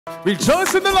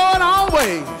Rejoice in the Lord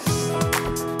always.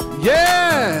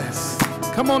 Yes.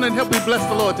 Come on and help me bless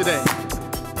the Lord today.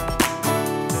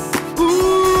 Ooh.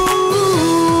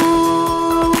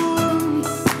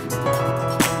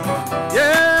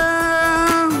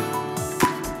 Yeah.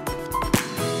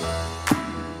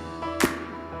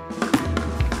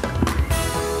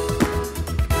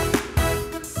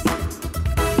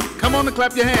 Come on and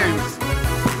clap your hands.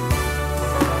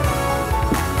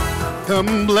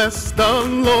 Come bless the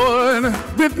Lord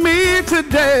with me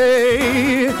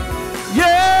today.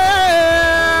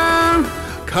 Yeah.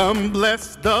 Come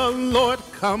bless the Lord.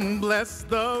 Come bless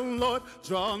the Lord.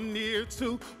 Draw near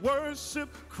to worship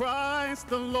Christ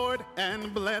the Lord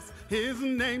and bless his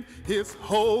name, his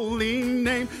holy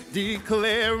name,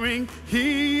 declaring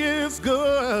he is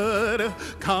good.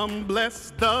 Come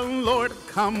bless the Lord.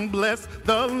 Come bless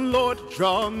the Lord.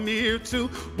 Draw near to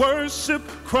worship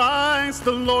Christ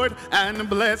the Lord and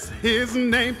bless his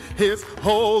name, his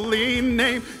holy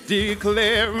name,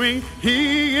 declaring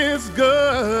he is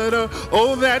good.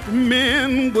 Oh, that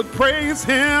men would praise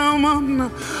him.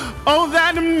 Oh,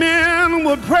 that men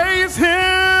would praise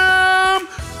him.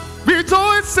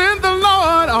 Rejoice in the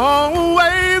Lord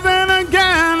always. And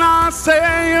again I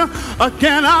say,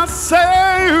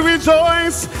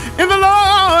 rejoice in the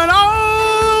Lord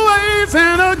always.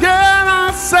 And again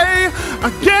I say,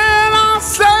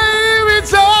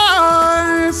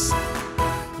 rejoice.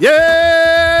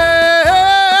 Yeah.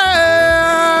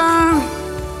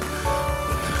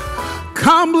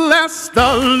 Come bless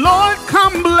the Lord,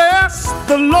 come bless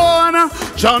the Lord.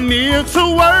 Draw near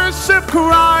to worship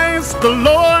Christ the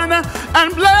Lord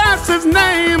and bless his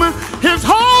name, his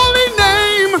holy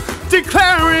name,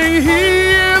 declaring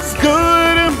he is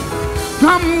good.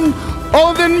 Come,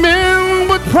 oh, that men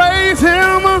would praise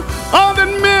him, oh, that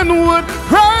men would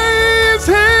praise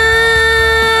him.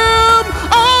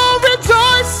 Oh,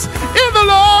 rejoice in the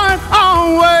Lord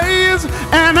always.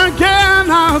 And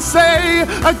again I'll say,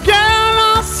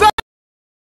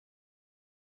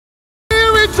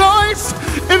 rejoice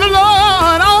in the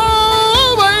Lord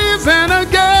always. And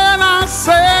again I'll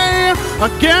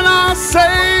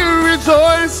say,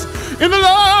 rejoice in the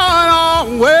Lord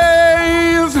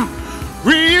always.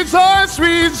 Rejoice,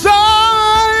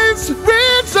 rejoice,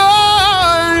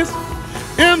 rejoice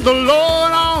in the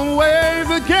Lord always.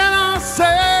 Again I'll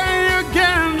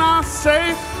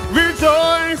say,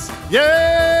 rejoice.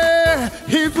 Yeah,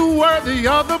 he's worthy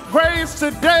of the praise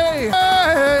today.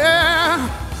 Yeah.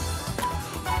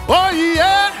 Oh,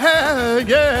 yeah,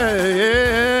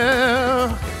 yeah.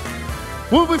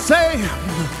 What we say?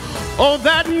 Oh,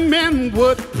 that men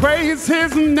would praise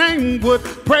his name, would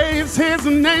praise his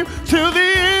name to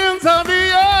the ends of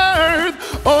the earth.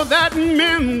 Oh, that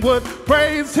men would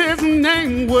praise his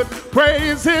name, would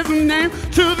praise his name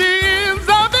to the ends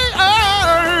of the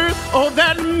earth. Oh,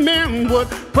 that men would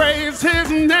praise his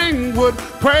name, would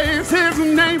praise his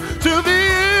name to the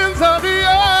ends of the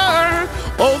earth.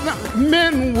 Oh, that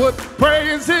men would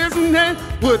praise his name,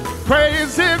 would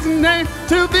praise his name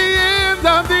to the ends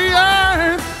of the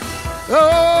earth. Oh,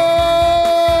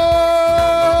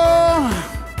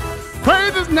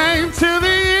 praise his name to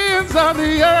the ends of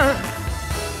the earth.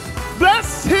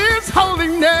 Bless his holy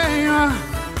name.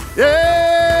 Yeah.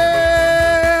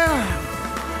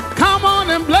 Come on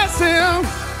and bless him.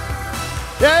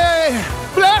 Yeah.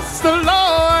 Bless the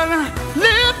Lord.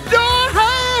 Lift your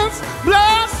hands.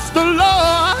 Bless the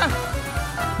Lord.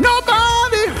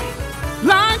 Nobody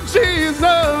like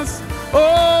Jesus.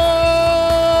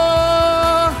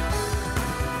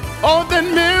 Oh, that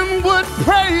men would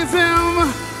praise him.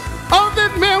 Oh,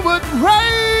 that men would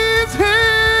praise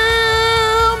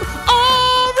him.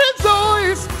 Oh,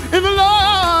 rejoice in the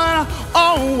Lord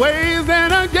always.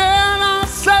 And again I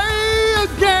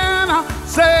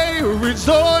say,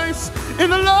 rejoice in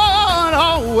the Lord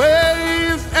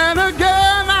always. And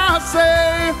again I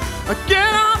say,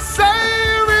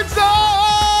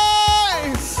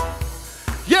 rejoice.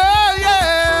 Yeah,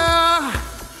 yeah.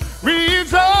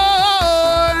 Rejoice.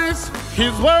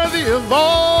 He's worthy of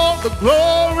all the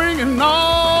glory and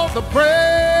all the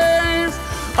praise.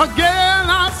 Again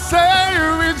I say,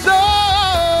 rejoice.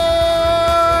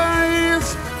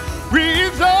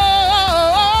 Rejoice.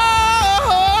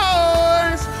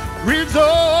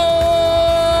 Rejoice.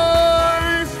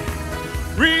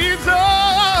 Rejoice.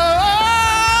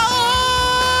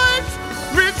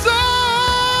 Rejoice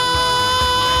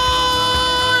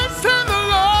in the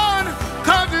Lord,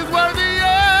 'cause he's worthy.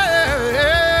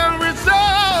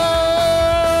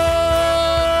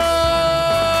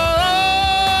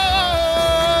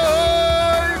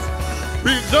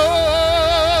 Rejoice.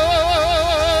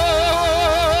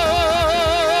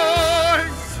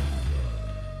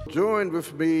 join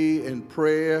with me in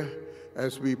prayer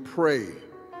as we pray.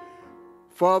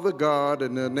 Father God,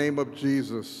 in the name of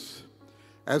Jesus,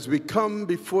 as we come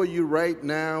before you right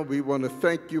now, we want to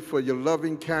thank you for your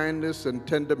loving kindness and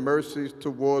tender mercies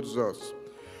towards us.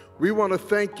 We want to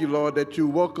thank you, Lord, that you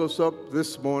woke us up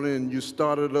this morning and you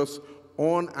started us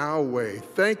on our way.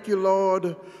 Thank you,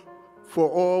 Lord, for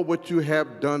all what you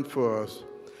have done for us.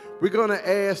 We're going to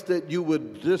ask that you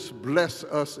would just bless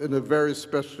us in a very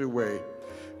special way.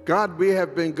 God, we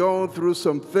have been going through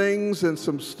some things and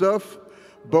some stuff,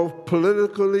 both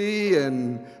politically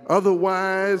and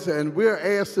otherwise, and we're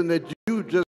asking that you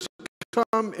just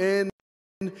come in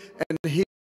and heal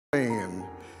the land.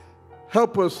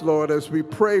 Help us, Lord, as we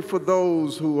pray for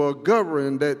those who are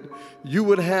governed, that you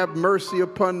would have mercy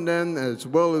upon them as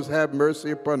well as have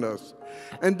mercy upon us.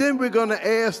 And then we're going to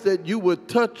ask that you would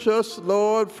touch us,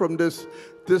 Lord, from this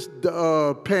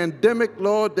pandemic,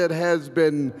 Lord, that has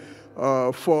been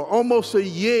for almost a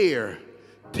year,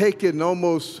 taking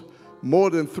almost more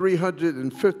than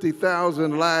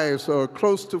 350,000 lives, or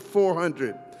close to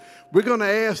 400. We're going to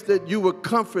ask that you would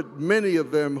comfort many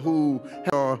of them who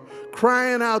are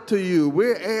crying out to you.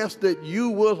 We ask that you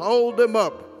will hold them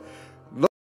up. Lord,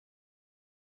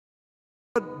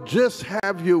 just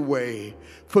have your way.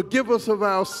 Forgive us of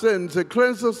our sins and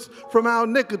cleanse us from our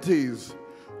iniquities.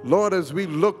 Lord, as we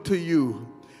look to you,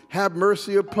 have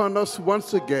mercy upon us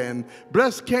once again.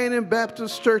 Bless Canaan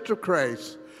Baptist Church of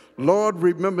Christ. Lord,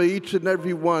 remember each and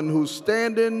every one who's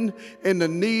standing in the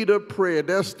need of prayer.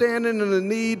 They're standing in the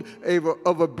need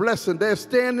of a blessing. They're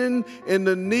standing in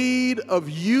the need of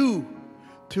you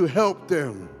to help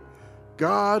them.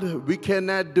 God, we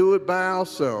cannot do it by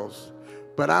ourselves,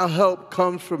 but our help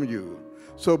comes from you.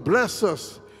 So bless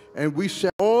us, and we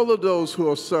shall all of those who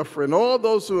are suffering, all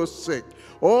those who are sick,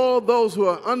 all those who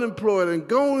are unemployed and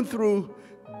going through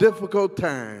difficult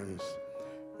times.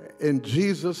 In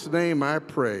Jesus' name I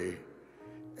pray.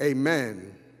 Amen.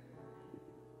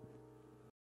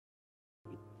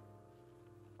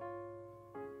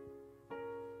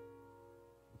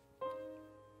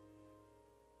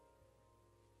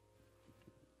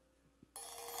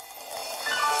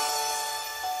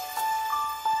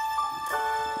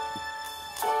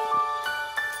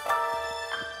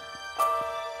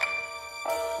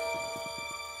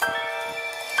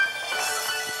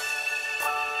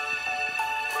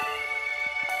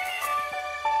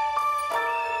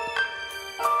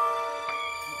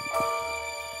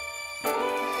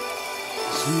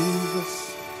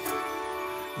 Jesus,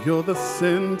 you're the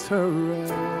center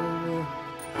of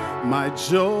my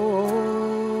joy.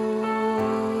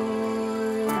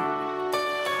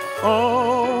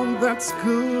 All that's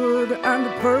good and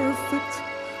perfect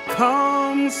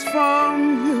comes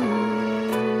from you.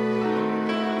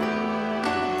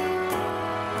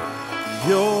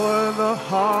 You're the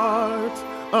heart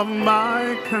of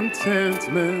my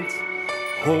contentment,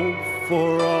 hope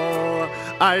for all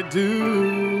I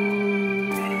do.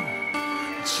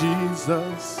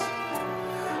 Jesus,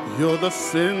 you're the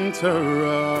center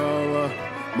of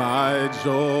my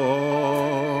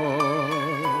joy.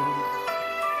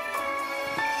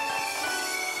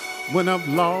 When I've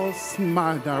lost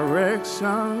my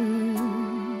direction,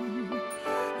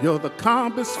 you're the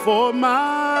compass for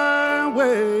my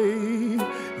way.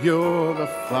 You're the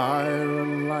fire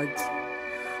and light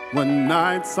when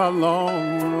nights are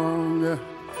long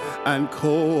and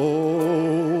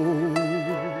cold.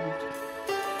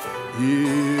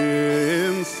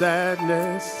 In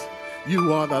sadness,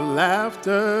 you are the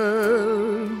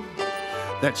laughter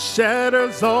that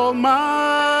shatters all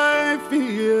my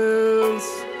fears.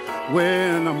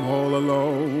 When I'm all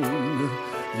alone,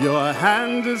 your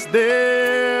hand is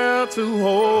there to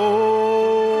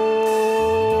hold.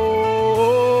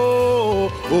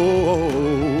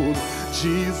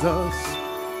 Jesus,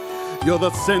 you're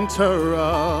the center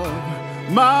of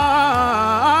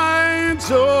my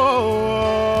joy.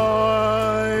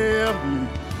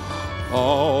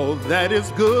 All that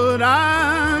is good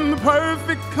and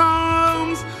perfect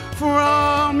comes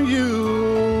from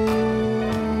you.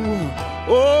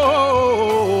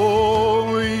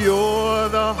 Oh, you're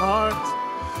the heart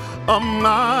of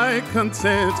my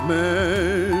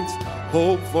contentment,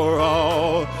 hope for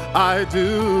all I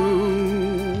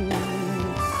do.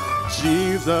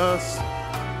 Jesus,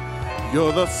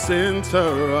 you're the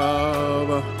center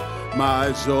of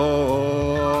my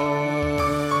joy.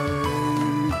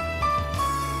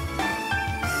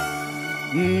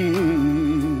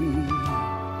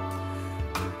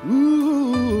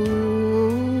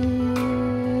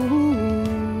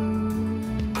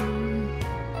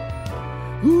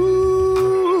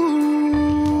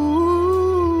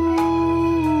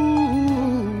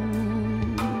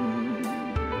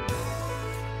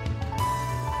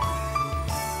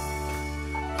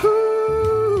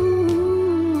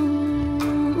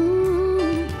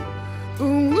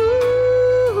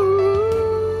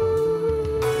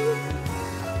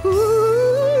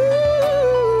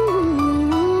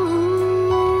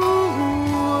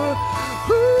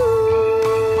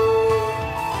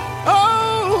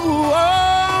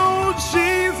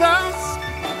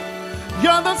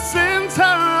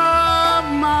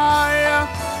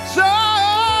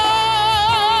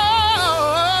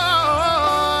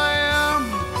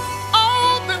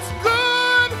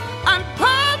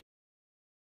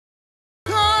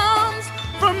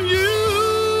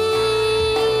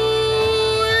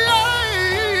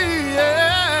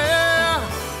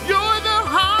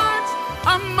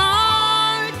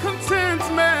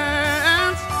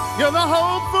 You're the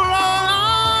hope for all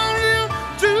I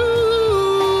do.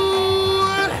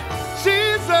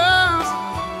 Jesus,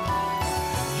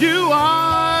 you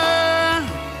are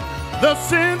the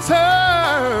center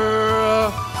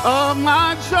of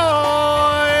my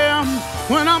joy.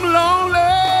 When I'm lonely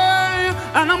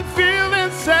and I'm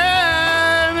feeling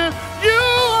sad, you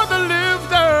are the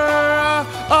lifter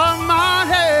of my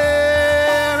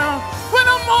head. When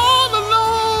I'm all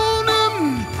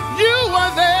alone, you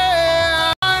are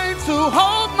there to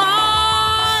hold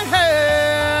my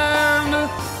hand.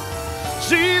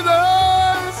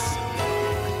 Jesus,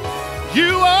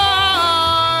 you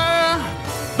are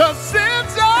the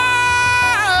center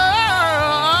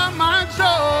of my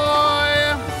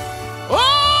joy.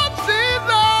 Oh,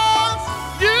 Jesus,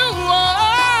 you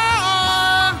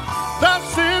are the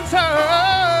center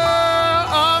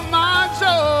of my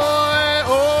joy.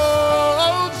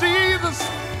 Oh, Jesus,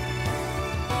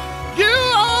 you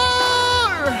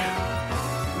are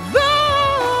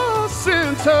the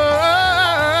center.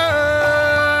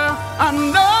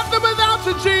 I'm nothing without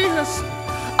you, Jesus.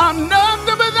 I'm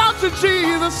nothing without you,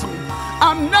 Jesus.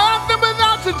 I'm nothing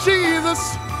without you,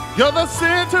 Jesus. You're the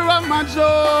center of my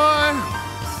joy.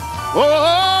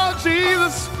 Oh,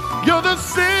 Jesus, you're the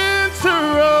center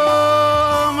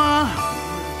of my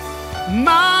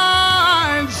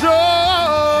joy. My joy.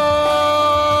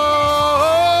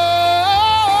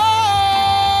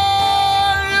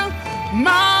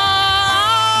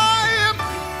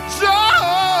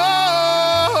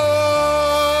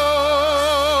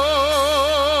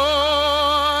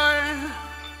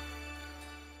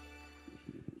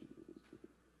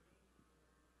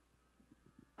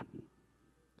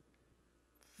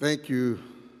 Thank you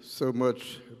so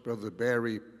much, Brother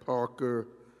Barry Parker.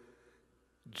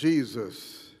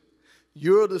 Jesus,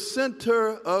 you're the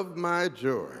center of my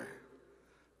joy.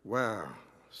 Wow,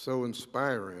 so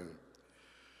inspiring.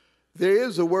 There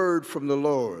is a word from the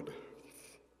Lord.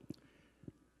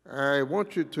 I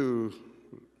want you to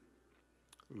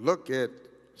look at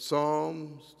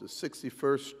Psalms, the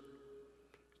 61st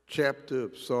chapter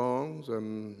of Psalms.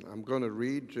 I'm going to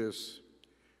read just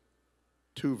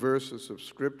 2 verses of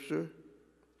Scripture.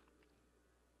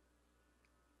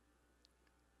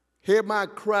 Hear my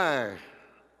cry,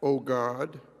 O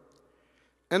God,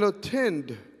 and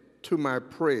attend to my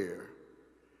prayer.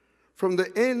 From the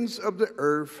ends of the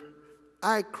earth,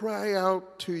 I cry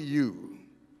out to you.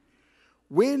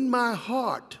 When my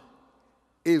heart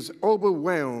is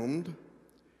overwhelmed,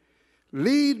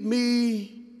 lead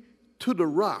me to the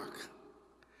rock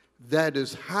that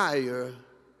is higher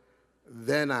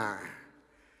than I.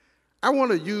 I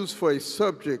want to use for a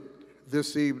subject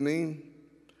this evening,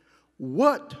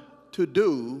 what to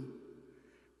do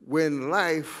when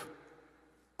life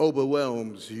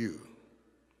overwhelms you.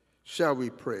 Shall we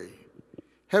pray?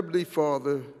 Heavenly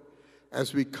Father,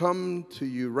 as we come to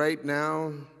you right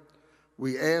now,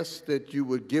 we ask that you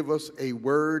would give us a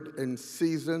word in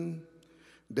season,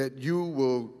 that you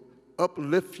will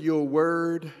uplift your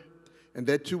word, and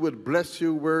that you would bless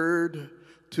your word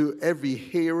to every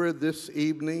hearer this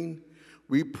evening.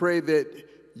 We pray that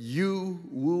you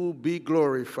will be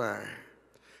glorified,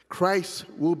 Christ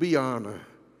will be honored,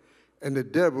 and the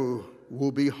devil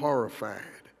will be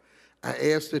horrified. I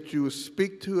ask that you will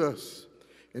speak to us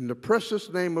in the precious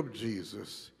name of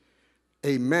Jesus.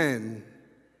 Amen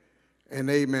and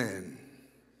amen.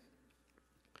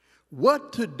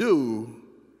 What to do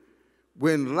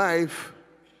when life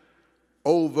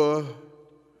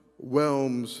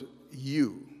overwhelms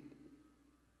you?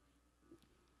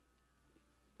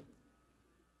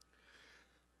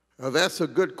 Now, that's a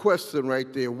good question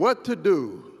right there. What to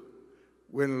do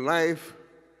when life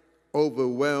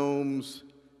overwhelms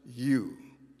you?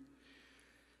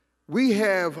 We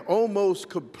have almost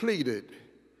completed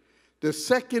the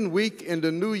second week in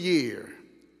the new year.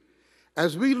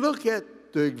 As we look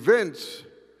at the events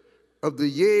of the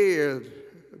year,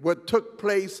 what took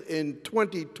place in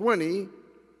 2020,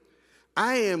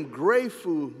 I am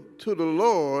grateful to the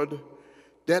Lord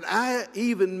that I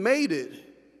even made it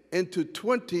into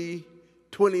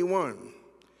 2021,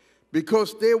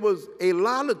 because there was a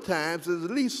lot of times,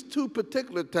 at least 2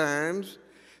 particular times,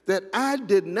 that I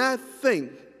did not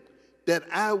think that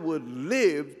I would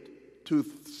live to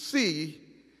see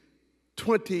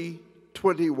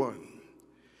 2021.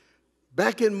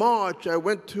 Back in March, I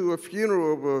went to a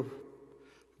funeral of a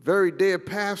very dear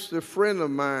pastor friend of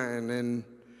mine,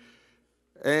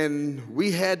 and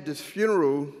we had this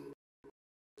funeral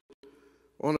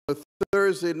on a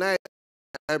Thursday night,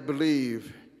 I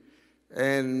believe.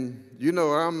 And you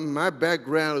know, my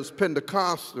background is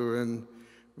Pentecostal, and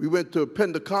we went to a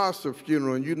Pentecostal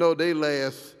funeral, and you know they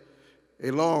last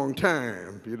a long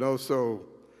time, so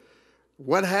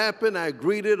what happened, I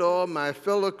greeted all my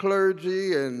fellow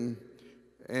clergy, and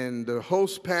the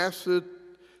host pastor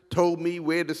told me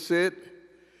where to sit.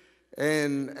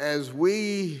 And as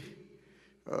we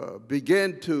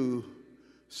began to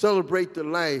celebrate the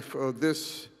life of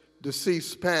this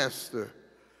deceased pastor,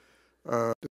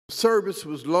 the service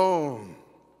was long.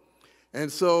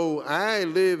 And so I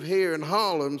live here in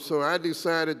Harlem, so I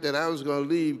decided that I was going to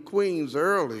leave Queens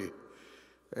early.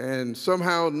 And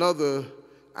somehow or another,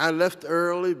 I left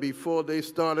early before they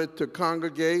started to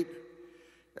congregate.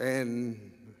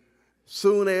 And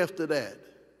soon after that,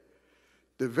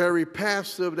 the very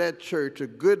pastor of that church, a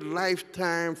good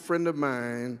lifetime friend of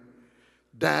mine,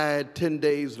 died 10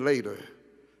 days later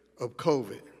of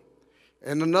COVID.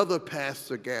 And another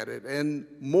pastor got it, and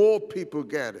more people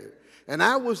got it. And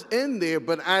I was in there,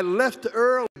 but I left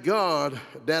early. God,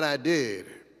 that I did.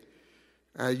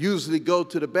 I usually go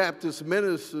to the Baptist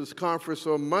Ministers Conference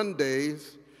on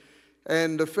Mondays,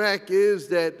 and the fact is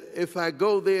that if I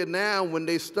go there now, when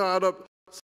they start up,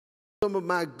 some of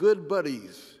my good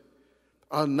buddies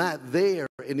are not there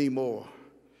anymore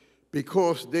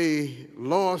because they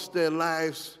lost their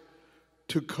lives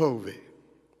to COVID.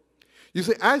 You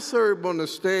see, I served on the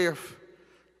staff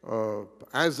of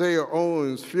Isaiah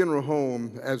Owens' funeral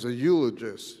home as a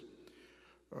eulogist.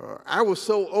 I was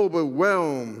so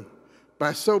overwhelmed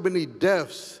by so many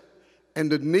deaths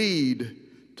and the need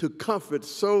to comfort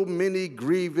so many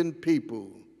grieving people.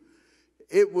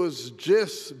 It was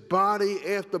just body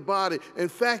after body. In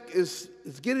fact, it's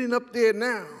getting up there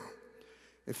now.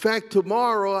 In fact,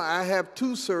 tomorrow I have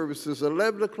 2 services,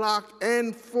 11 o'clock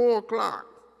and 4 o'clock.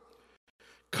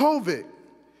 COVID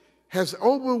has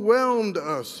overwhelmed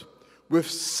us with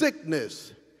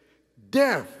sickness,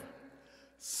 death,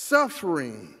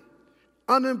 suffering,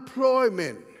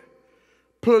 unemployment,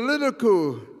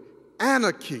 political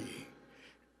anarchy,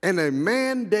 and a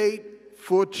mandate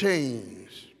for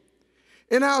change.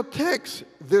 In our text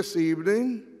this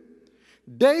evening,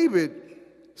 David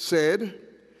said,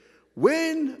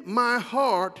 "When my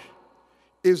heart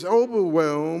is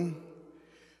overwhelmed,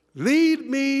 lead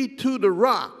me to the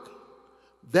rock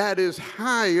that is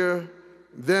higher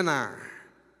than I."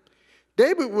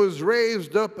 David was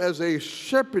raised up as a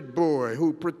shepherd boy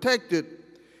who protected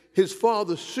his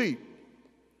father's sheep.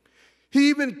 He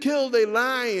even killed a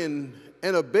lion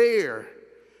and a bear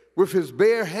with his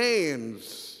bare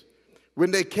hands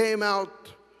when they came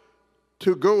out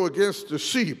to go against the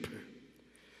sheep.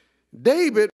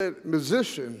 David, a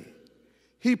musician,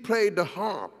 he played the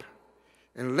harp.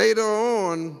 And later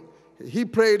on, he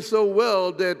played so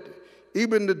well that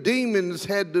even the demons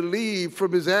had to leave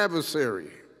from his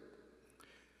adversary.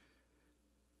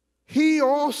 He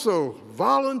also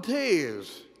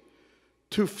volunteers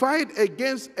to fight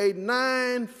against a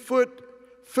 9-foot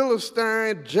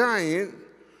Philistine giant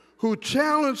who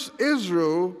challenged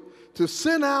Israel to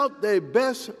send out their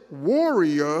best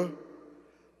warrior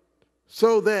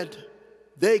so that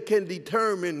they can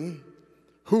determine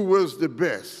who was the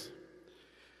best.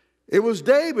 It was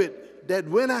David that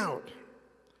went out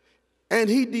and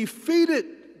he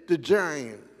defeated the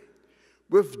giant.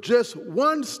 With just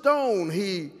one stone,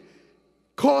 he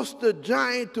caused the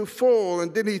giant to fall,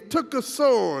 and then he took a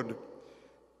sword,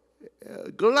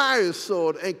 Goliath's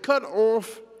sword, and cut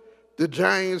off the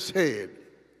giant's head.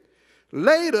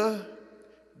 Later,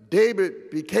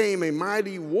 David became a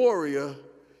mighty warrior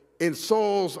in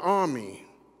Saul's army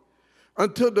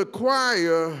until the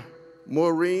choir,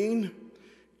 Maureen,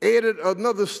 added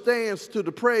another stance to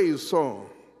the praise song.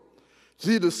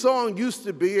 See, the song used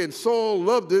to be, and Saul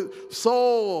loved it,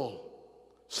 Saul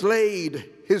slayed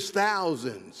his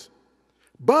thousands,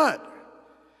 but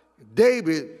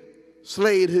David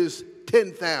slayed his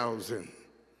 10,000.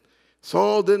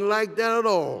 Saul didn't like that at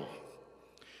all.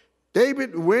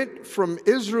 David went from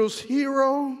Israel's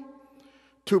hero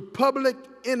to public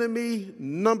enemy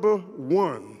number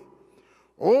 1,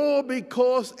 all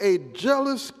because a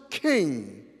jealous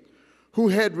king who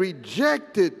had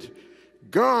rejected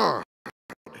God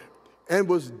and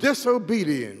was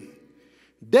disobedient.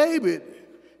 David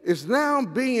is now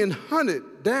being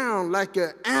hunted down like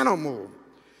an animal,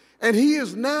 and he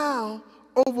is now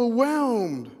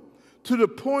overwhelmed to the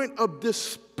point of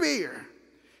despair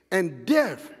and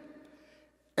death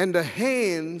in the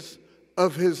hands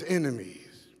of his enemies.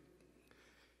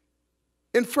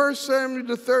 In 1 Samuel,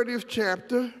 the 30th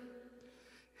chapter,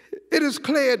 it is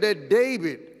clear that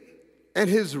David and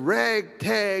his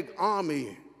ragtag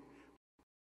army,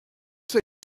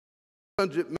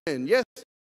 600 men, yes,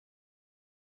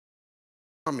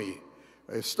 army.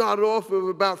 It started off with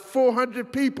about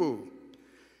 400 people.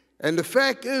 And the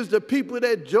fact is, the people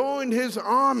that joined his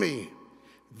army,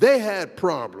 they had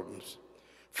problems.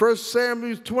 1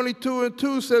 Samuel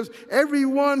 22:2 says,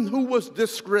 everyone who was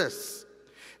distressed,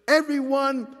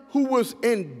 everyone who was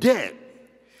in debt,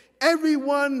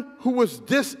 everyone who was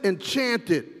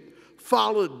disenchanted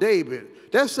followed David.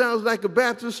 That sounds like a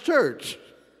Baptist church.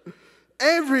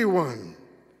 Everyone.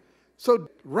 So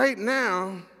right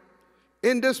now,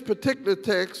 in this particular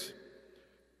text,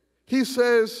 he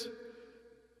says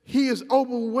he is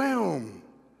overwhelmed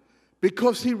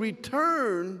because he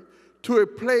returned to a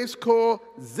place called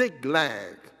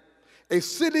Ziklag, a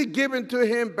city given to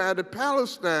him by the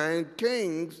Palestine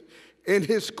kings in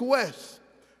his quest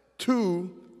to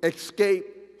escape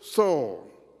Saul.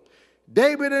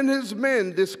 David and his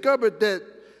men discovered that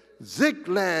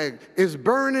Ziklag is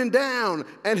burning down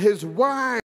and his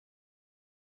wives.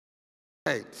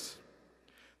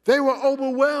 They were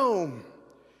overwhelmed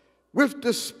with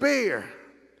despair.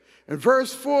 And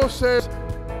verse 4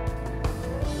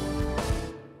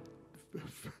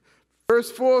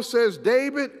 says,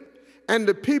 David and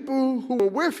the people who were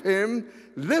with him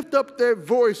lift up their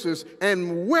voices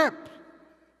and wept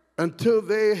until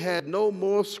they had no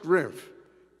more strength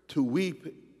to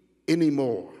weep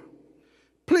anymore.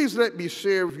 Please let me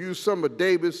share with you some of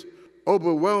David's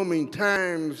overwhelming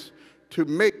times to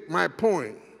make my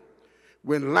point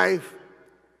when life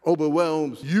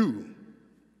overwhelms you.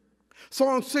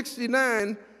 Psalm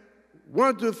 69,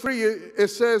 1-3, it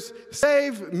says,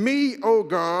 save me, O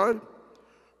God,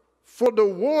 for the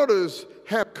waters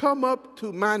have come up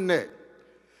to my neck.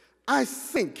 I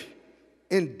sink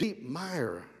in deep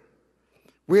mire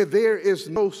where there is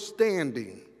no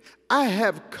standing. I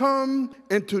have come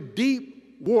into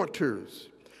deep waters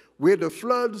where the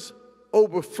floods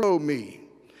overflow me.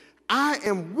 I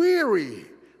am weary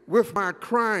with my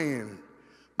crying.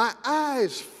 My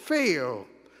eyes fail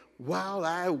while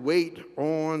I wait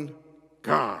on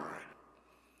God.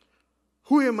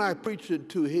 Who am I preaching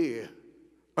to here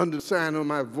under the sound of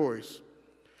my voice?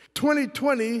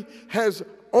 2020 has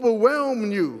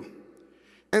overwhelmed you,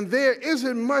 and there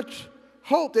isn't much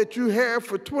hope that you have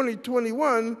for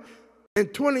 2021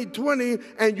 and 2020,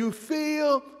 and you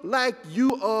feel like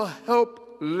you are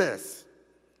helpless.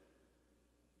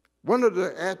 One of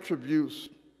the attributes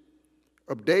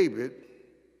of David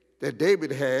that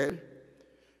David had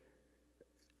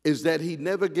is that he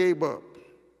never gave up.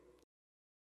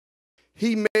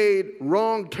 He made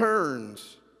wrong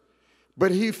turns,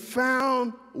 but he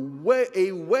found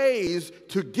ways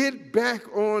to get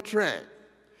back on track.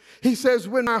 He says,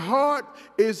 when my heart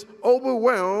is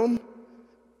overwhelmed,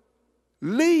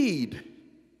 lead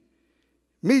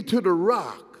me to the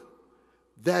rock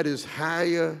that is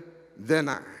higher than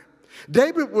I.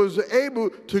 David was able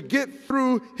to get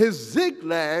through his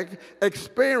Ziklag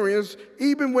experience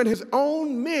even when his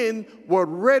own men were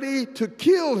ready to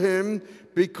kill him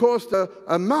because the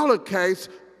Amalekites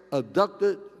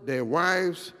abducted their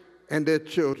wives and their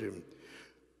children.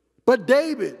 But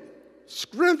David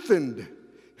strengthened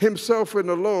himself in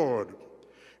the Lord,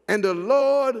 and the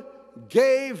Lord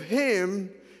gave him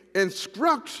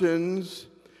instructions,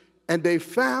 and they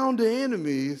found the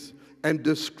enemies and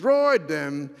destroyed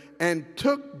them and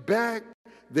took back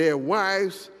their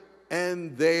wives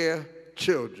and their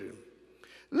children.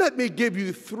 Let me give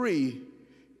you 3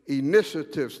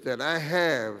 initiatives that I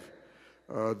have,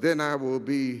 then I will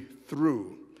be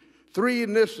through. 3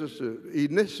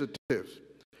 initiatives.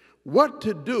 What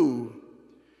to do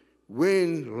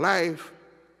when life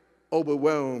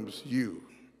overwhelms you.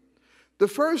 The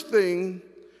first thing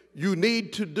you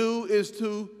need to do is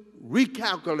to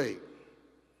recalculate.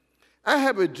 I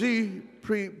have a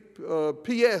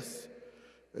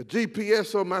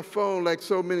GPS on my phone like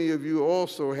so many of you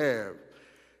also have.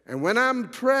 And when I'm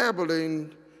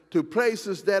traveling to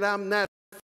places that I'm not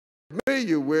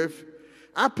familiar with,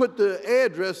 I put the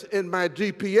address in my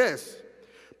GPS.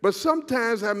 But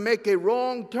sometimes I make a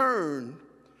wrong turn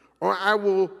or I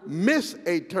will miss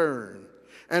a turn.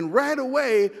 And right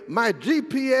away, my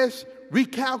GPS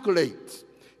recalculates.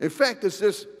 In fact, it's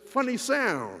this funny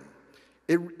sound.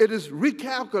 It is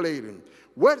recalculating.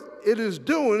 What it is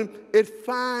doing, it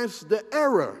finds the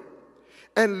error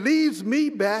and leads me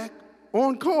back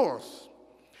on course.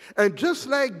 And just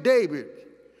like David,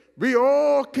 we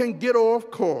all can get off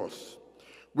course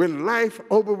when life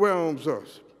overwhelms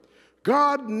us.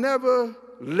 God never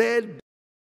led.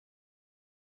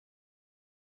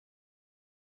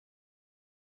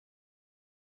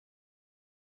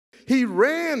 He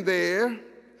ran there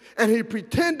and he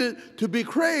pretended to be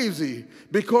crazy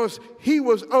because he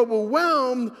was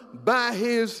overwhelmed by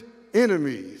his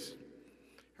enemies.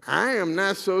 I am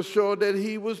not so sure that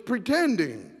he was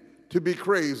pretending to be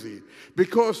crazy,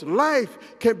 because life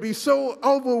can be so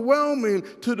overwhelming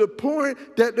to the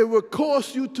point that it will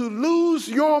cause you to lose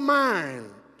your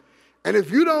mind. And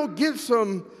if you don't get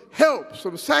some help,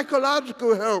 some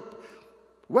psychological help,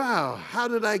 wow, how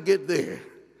did I get there?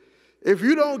 If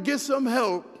you don't get some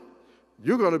help,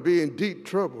 you're going to be in deep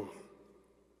trouble.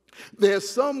 There's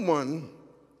someone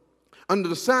under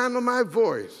the sound of my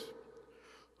voice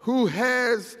who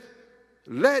has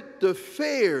let the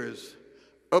fears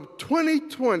of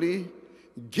 2020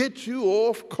 get you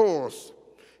off course,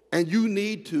 and you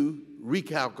need to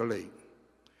recalculate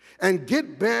and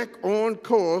get back on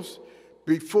course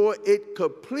before it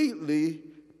completely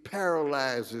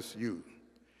paralyzes you.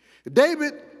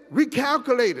 David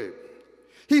recalculated.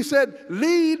 He said,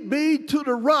 lead me to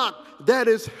the rock that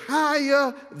is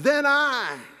higher than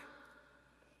I.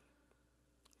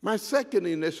 My second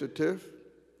initiative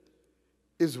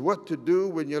is what to do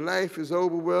when your life is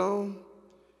overwhelmed,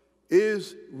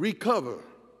 is recover.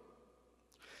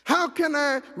 How can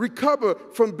I recover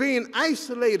from being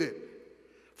isolated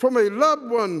from a loved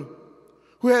one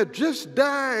who had just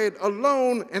died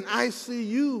alone in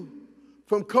ICU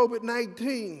from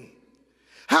COVID-19?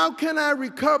 How can I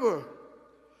recover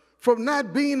from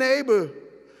not being able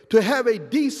to have a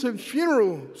decent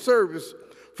funeral service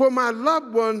for my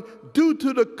loved one due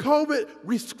to the COVID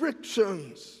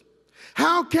restrictions?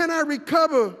 How can I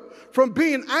recover from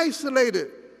being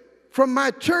isolated from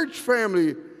my church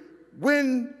family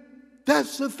when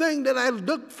that's the thing that I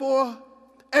look for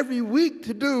every week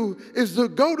to do, is to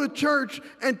go to church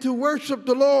and to worship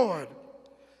the Lord?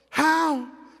 How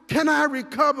can I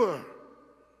recover?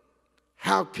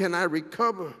 How can I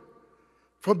recover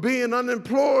from being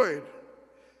unemployed?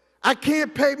 I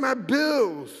can't pay my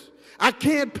bills. I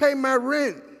can't pay my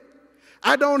rent.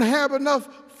 I don't have enough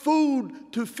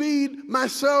food to feed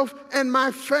myself and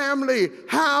my family.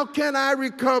 How can I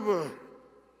recover?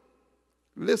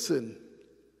 Listen,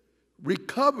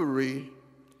 recovery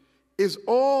is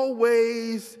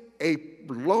always a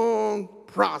long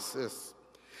process.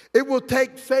 It will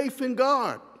take faith in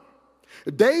God.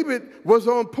 David was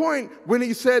on point when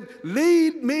he said,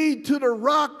 lead me to the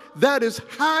rock that is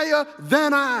higher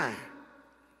than I.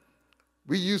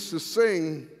 We used to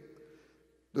sing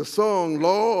the song,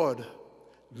 Lord,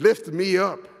 lift me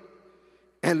up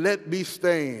and let me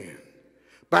stand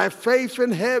by faith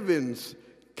in heaven's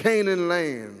Canaan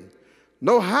land.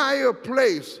 No higher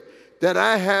place that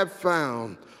I have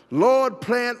found. Lord,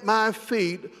 plant my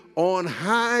feet on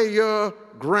higher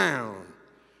ground.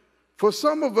 For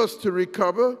some of us to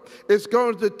recover, it's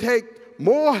going to take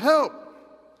more help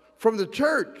from the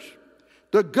church,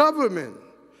 the government,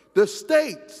 the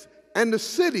states, and the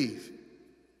cities.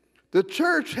 The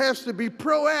church has to be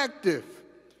proactive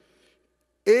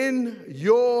in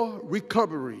your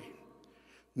recovery,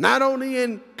 not only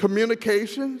in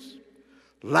communications,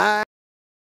 live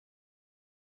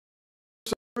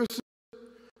services,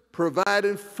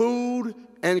 providing food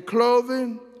and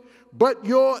clothing, but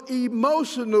your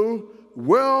emotional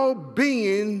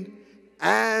well-being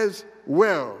as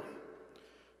well.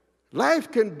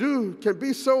 Life can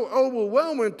be so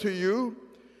overwhelming to you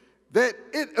that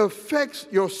it affects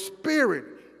your spirit,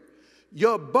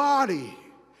 your body,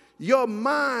 your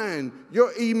mind,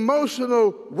 your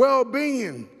emotional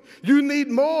well-being. You need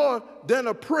more than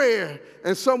a prayer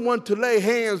and someone to lay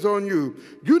hands on you.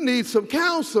 You need some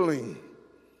counseling.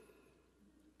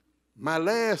 My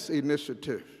last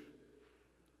initiative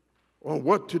on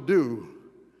what to do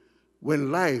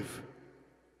when life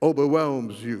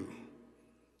overwhelms you.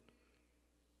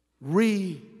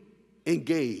 Re-engage.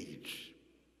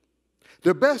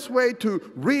 The best way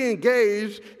to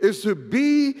re-engage is to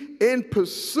be in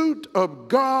pursuit of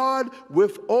God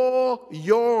with all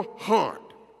your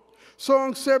heart.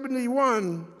 Song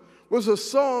 71 was a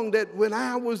song that when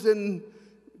I was in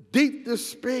deep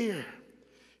despair,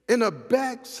 in a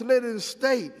backslidden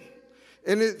state,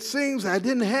 and it seems I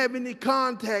didn't have any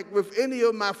contact with any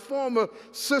of my former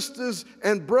sisters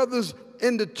and brothers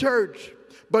in the church,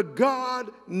 but God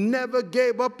never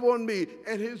gave up on me,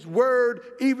 and his word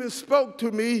even spoke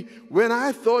to me when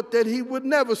I thought that he would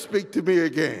never speak to me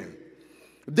again.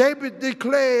 David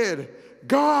declared,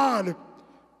 God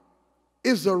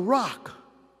is the rock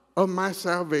of my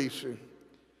salvation.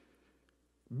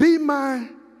 Be my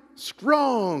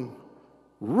strong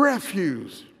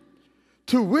refuge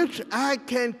to which I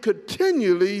can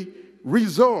continually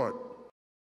resort.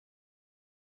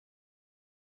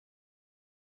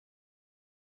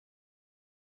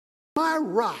 My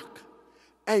rock,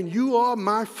 and you are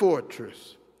my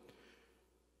fortress.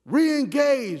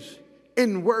 Re-engage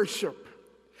in worship.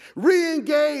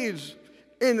 Re-engage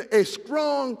in a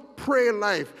strong prayer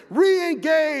life.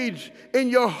 Re-engage in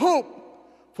your hope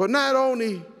for not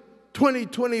only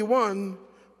 2021,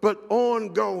 but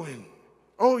ongoing.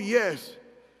 Oh, yes.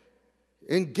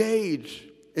 Engage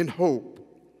in hope.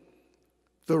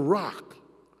 The rock.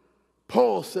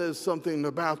 Paul says something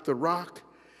about the rock,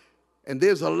 and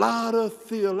there's a lot of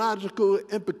theological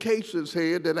implications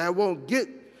here that I won't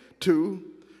get to,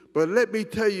 but let me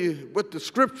tell you what the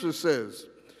scripture says.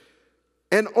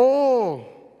 And all,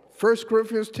 1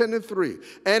 Corinthians 10:3,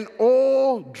 and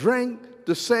all drank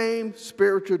the same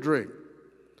spiritual drink,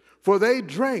 for they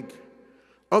drank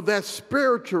of that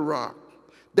spiritual rock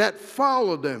that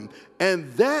followed them,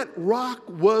 and that rock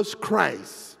was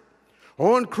Christ.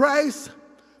 On Christ,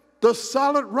 the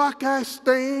solid rock I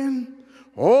stand,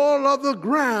 all other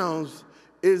grounds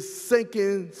is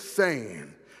sinking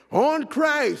sand. On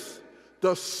Christ,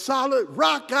 the solid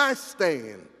rock I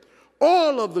stand,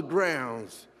 all of the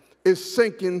grounds is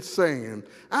sinking sand.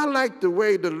 I like the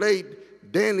way the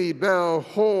late Danny Bell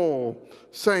Hall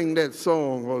sang that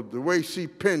song, or the way she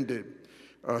penned it.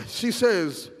 She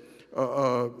says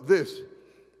this: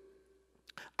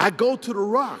 I go to the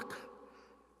rock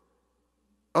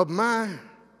of my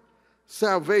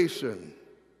salvation.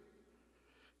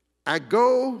 I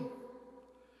go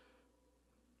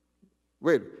to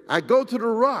the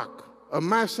rock of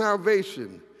my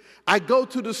salvation. I go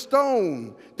to the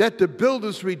stone that the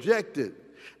builders rejected.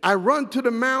 I run to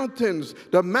the mountains.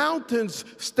 The mountains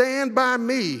stand by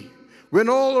me. When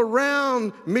all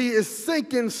around me is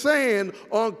sinking sand,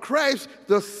 on Christ,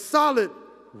 the solid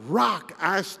rock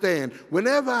I stand.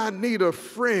 Whenever I need a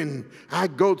friend, I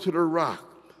go to the rock.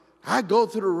 I go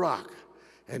to the rock.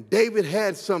 And David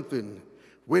had something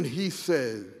when he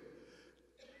said,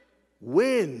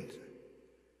 when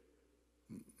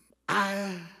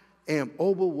I am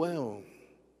overwhelmed,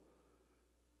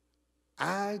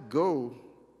 I go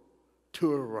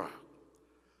to a rock.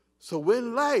 So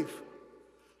when life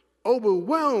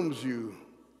overwhelms you,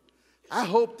 I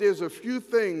hope there's a few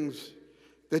things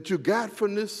that you got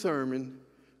from this sermon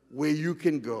where you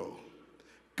can go.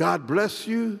 God bless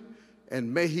you,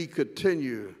 and may he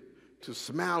continue to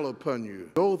smile upon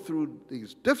you. Go through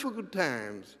these difficult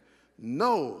times,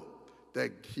 know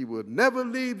that he will never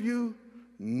leave you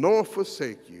nor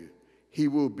forsake you. He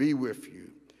will be with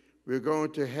you. We're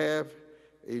going to have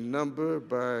a number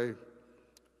by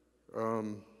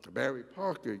Barry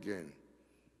Parker again.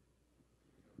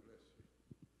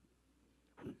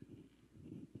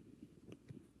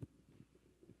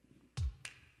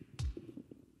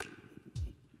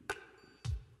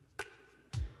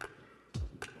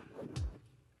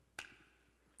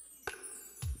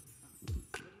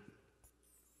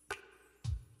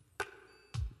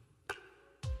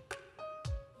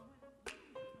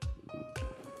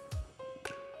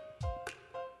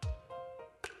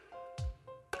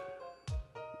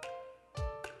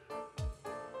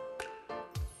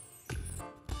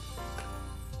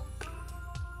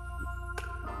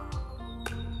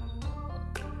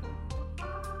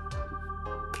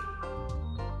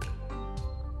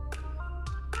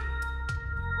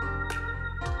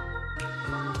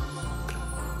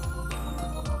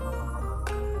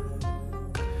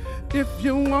 If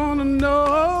you want to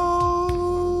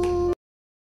know,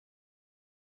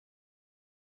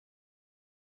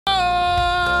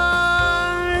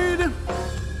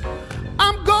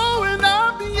 I'm going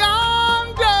up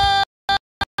yonder.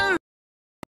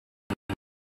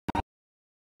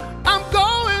 I'm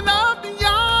going up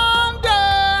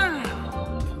yonder.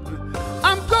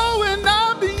 I'm going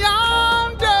up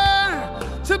yonder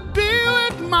to be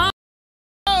with my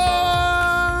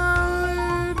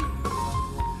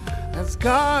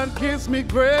God gives me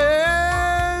grace.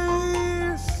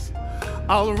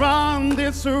 I'll run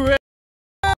this race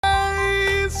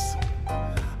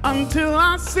until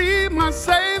I see my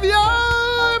Savior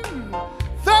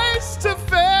face to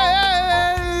face.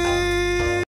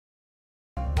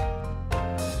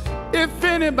 If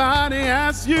anybody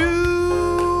asks you,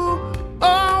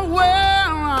 oh, where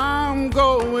I'm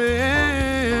going,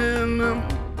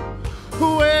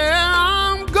 where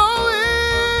I'm going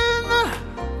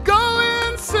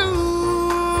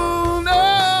soon.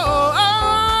 Oh,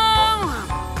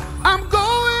 I'm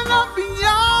going up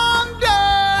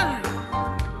yonder.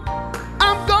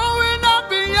 I'm going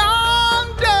up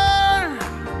yonder.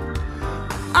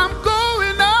 I'm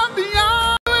going up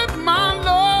yonder with my Lord.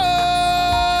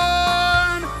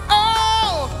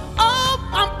 Oh, oh.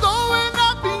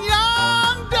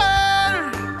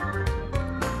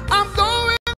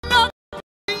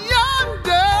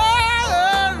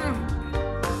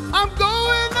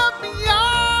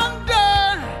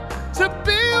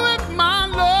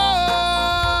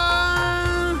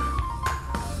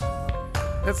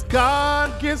 as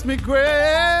God gives me grace,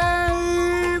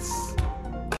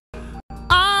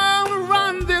 I'll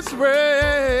run this race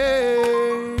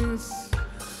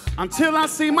until I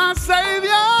see my Savior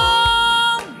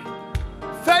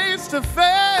face to face.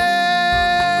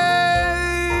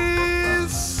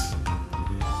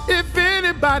 If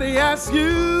anybody asks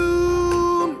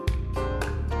you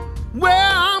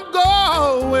where I'm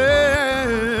going,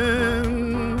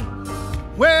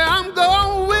 where I'm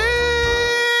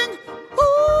going,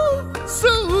 ooh,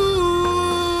 soon.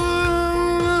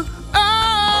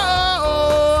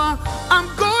 Oh, I'm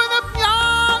going up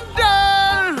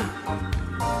yonder.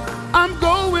 I'm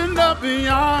going up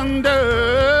yonder.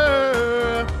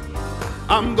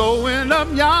 I'm going up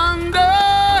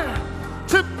yonder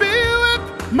to be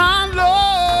with my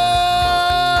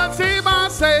Lord. See my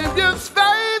Savior's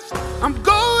face. I'm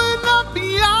going up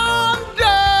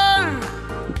yonder.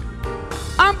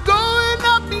 I'm going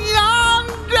up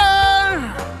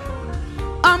yonder.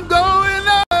 I'm going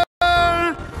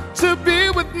up to be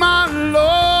with my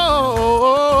Lord.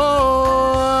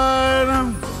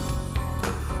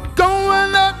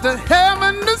 Going up to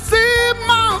heaven to see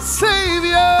my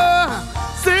Savior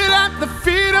sit at the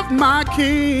feet of my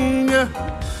King.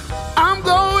 I'm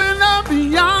going up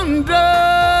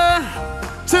yonder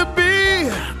to be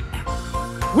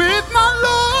with my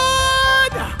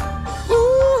Lord.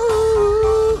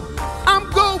 Ooh, I'm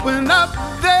going up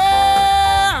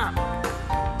there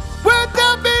where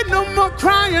there'll be no more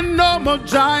crying, no more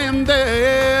giant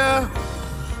there,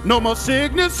 no more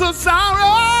sickness or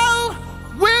sorrow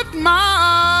with my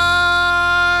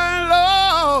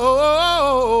Lord.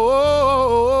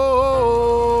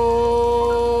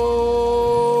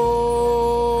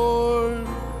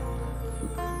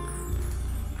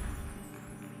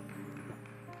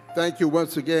 Thank you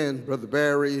once again, Brother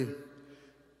Barry.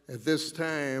 At this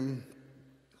time,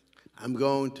 I'm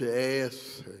going to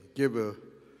ask, give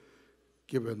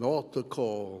an altar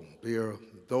call. There are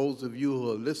those of you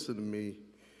who are listening to me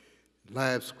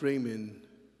live streaming.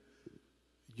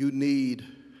 You need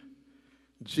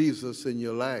Jesus in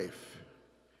your life.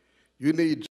 You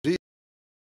need Jesus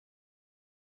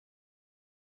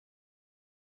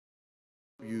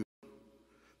you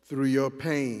through your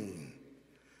pain.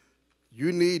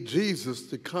 You need Jesus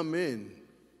to come in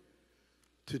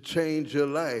to change your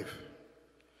life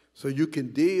so you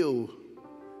can deal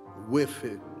with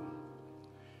it.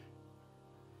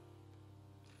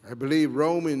 I believe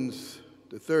Romans,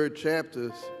 the 3rd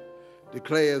chapter,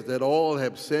 declares that all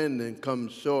have sinned and come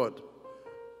short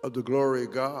of the glory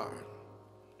of God.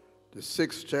 The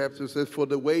 6th chapter says, for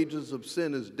the wages of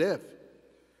sin is death,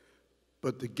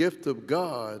 but the gift of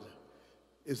God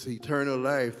is eternal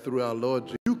life through our Lord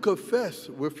Jesus. You confess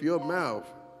with your mouth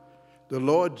the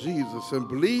Lord Jesus and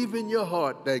believe in your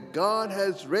heart that God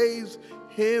has raised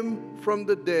him from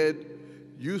the dead,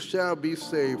 you shall be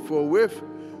saved. For with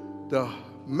the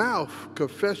mouth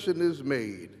confession is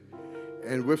made,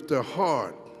 and with the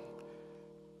heart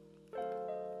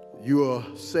you are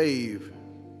saved.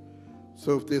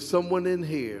 So if there's someone in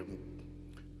here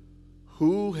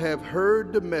who have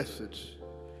heard the message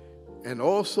and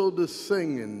also the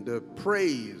singing, the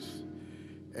praise,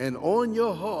 and on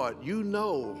your heart you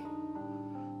know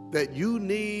that you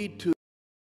need to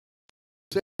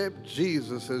accept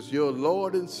Jesus as your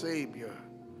Lord and Savior,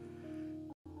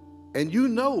 and you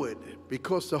know it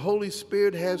because the Holy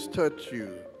Spirit has touched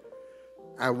you,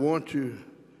 I want you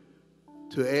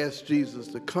to ask Jesus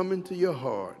to come into your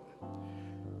heart.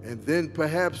 And then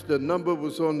perhaps the number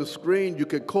was on the screen. You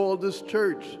could call this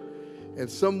church and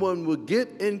someone will get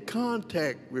in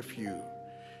contact with you.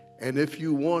 And if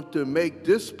you want to make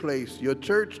this place your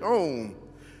church home,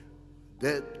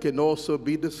 that can also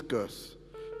be discussed.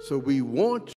 So we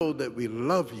want you to know that we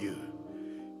love you.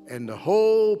 And the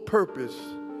whole purpose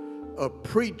of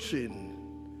preaching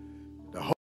the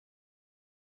whole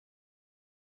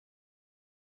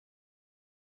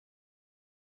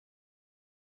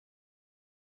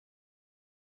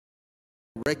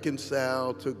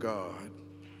reconcile to God.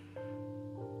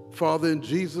 Father, in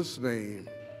Jesus' name,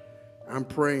 I'm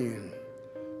praying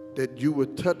that you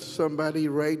would touch somebody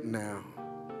right now.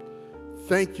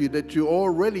 Thank you that you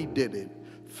already did it.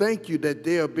 Thank you that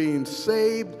they are being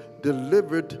saved,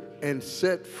 delivered, and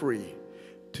set free.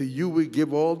 To you we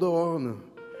give all the honor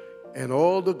and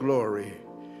all the glory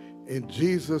in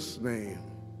Jesus' name.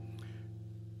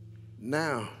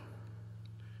 Now,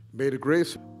 may the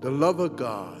grace, the love of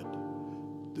God,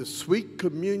 the sweet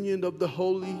communion of the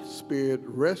Holy Spirit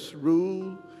rest,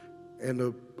 rule,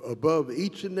 and above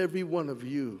each and every one of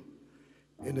you.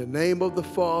 In the name of the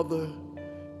Father,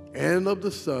 and of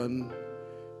the Son,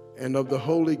 and of the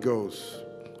Holy Ghost.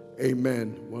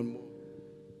 Amen. One more.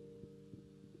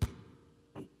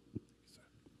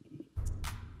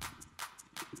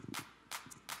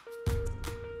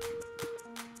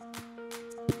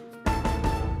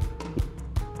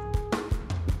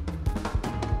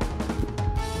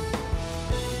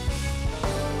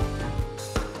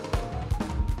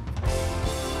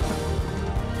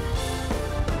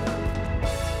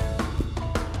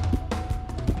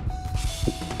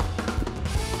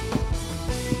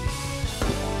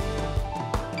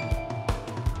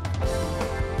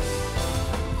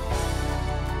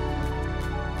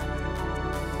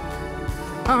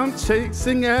 I'm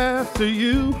chasing after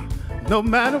you, no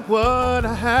matter what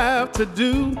I have to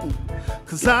do,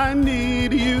 'cause I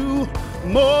need you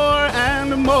more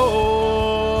and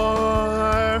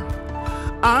more.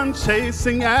 I'm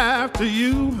chasing after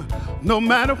you, no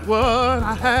matter what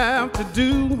I have to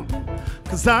do,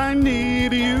 'cause I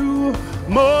need you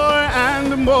more and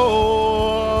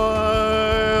more.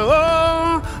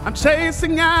 Oh, I'm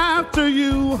chasing after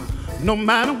you, no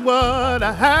matter what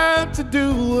I have to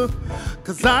do,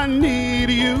 'cause I need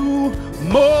you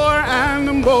more and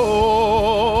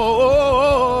more.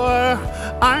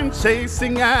 I'm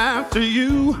chasing after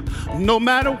you, no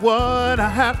matter what I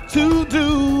have to do,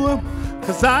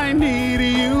 'cause I need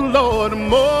you, Lord,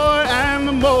 more and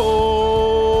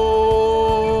more.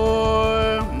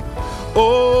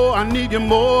 Oh, I need you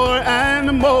more and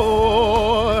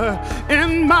more in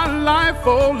my life,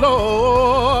 oh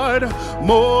Lord,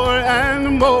 more and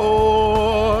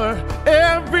more.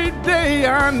 Every day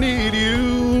I need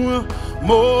you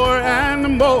more and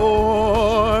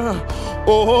more.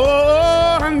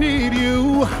 Oh, I need you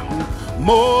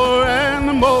more and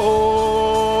more.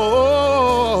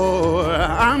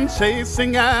 I'm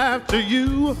chasing after you,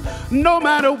 no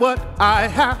matter what I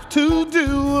have to do,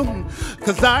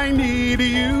 'cause I need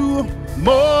you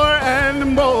more and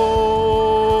more.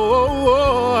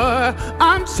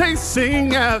 I'm chasing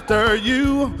after you,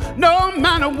 no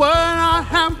matter what I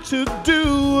have to do,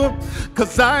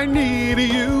 'cause I need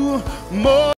you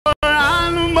more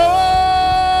and more.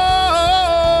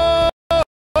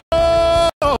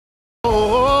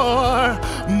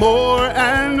 More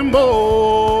and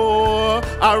more.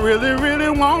 I really,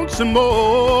 really want you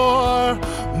more.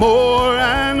 More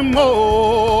and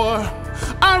more.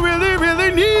 I really,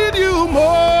 really need you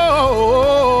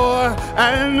more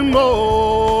and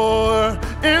more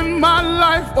in my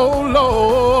life, oh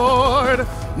Lord,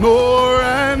 more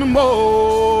and more.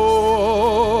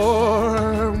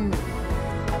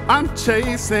 I'm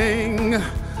chasing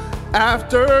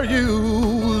after you,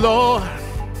 Lord.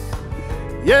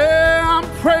 Yeah, I'm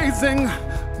praising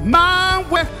my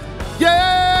way.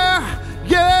 Yeah,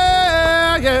 yeah,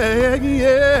 yeah,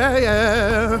 yeah,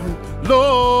 yeah.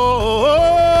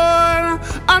 Lord,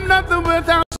 I'm nothing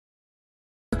without you.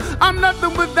 I'm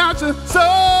nothing without you. So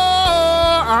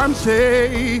I'm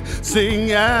chasing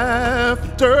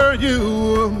after you.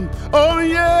 Oh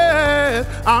yeah,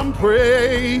 I'm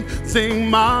praising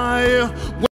my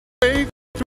way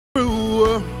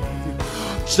through,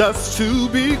 just to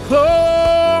be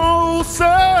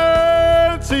closer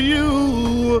to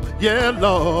you. Yeah,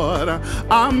 Lord,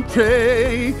 I'm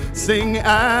praising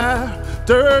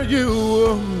after you.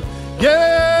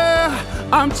 Yeah,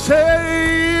 I'm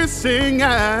chasing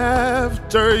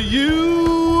after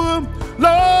you.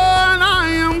 Lord, I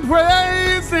am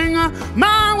praising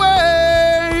my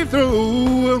way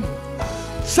through,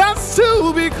 just to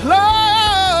be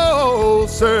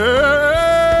closer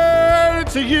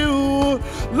to you.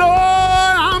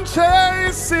 Lord, I'm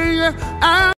chasing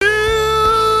after you.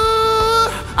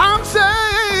 I'm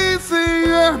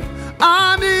chasing. I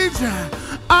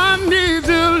need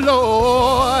you,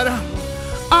 Lord.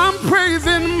 I'm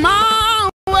praising my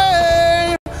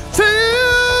way to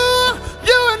you.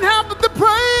 You inhabit the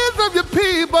praise of your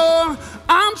people.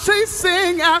 I'm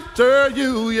chasing after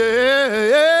you,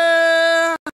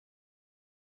 yeah.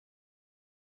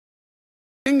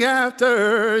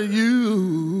 After you.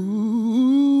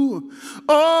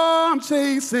 Oh, I'm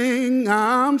chasing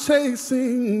after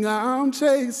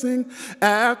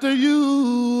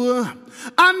you.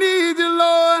 I need you,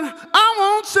 Lord. I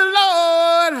want you,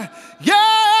 Lord. Yeah,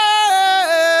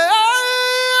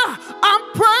 I'm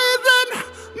praising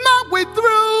my way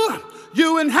through. You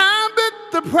inhabit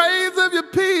the praise of your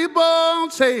people.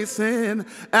 Chasing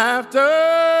after